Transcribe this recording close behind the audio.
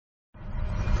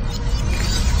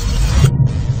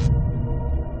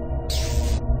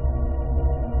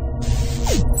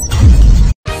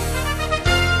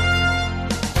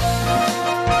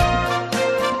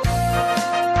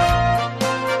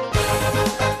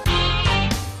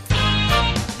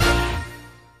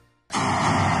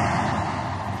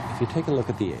you take a look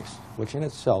at the ace, which in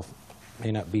itself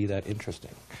may not be that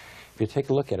interesting, if you take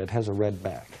a look at it, it has a red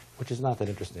back, which is not that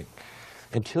interesting,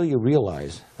 until you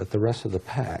realize that the rest of the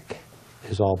pack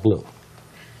is all blue.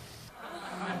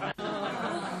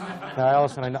 Now,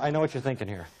 Allison, I know what you're thinking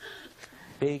here.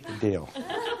 Big deal.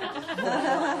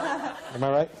 Am I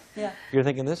right? Yeah. You're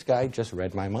thinking, this guy just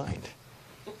read my mind.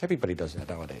 Everybody does that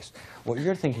nowadays. What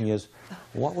you're thinking is,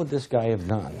 what would this guy have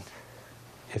done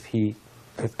if you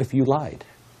lied?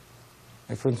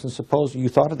 Like, for instance, suppose you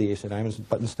thought of the ace of diamonds,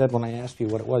 but instead when I asked you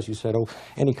what it was, you said, oh,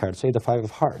 any card, say the five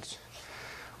of hearts.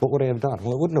 What would I have done?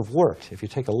 Well, it wouldn't have worked. If you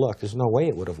take a look, there's no way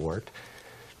it would have worked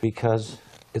because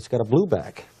it's got a blue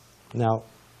back. Now,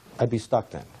 I'd be stuck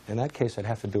then. In that case, I'd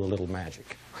have to do a little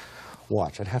magic.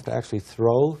 Watch, I'd have to actually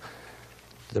throw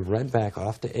the red back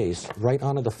off the ace right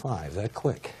onto the five that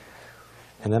quick.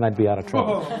 And then I'd be out of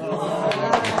trouble.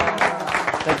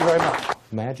 Thank you very much.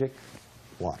 Magic,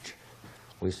 watch.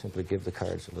 We simply give the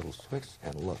cards a little switch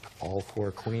and look, all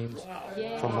four queens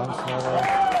from one side.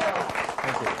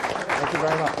 Thank you. Thank you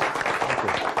very much.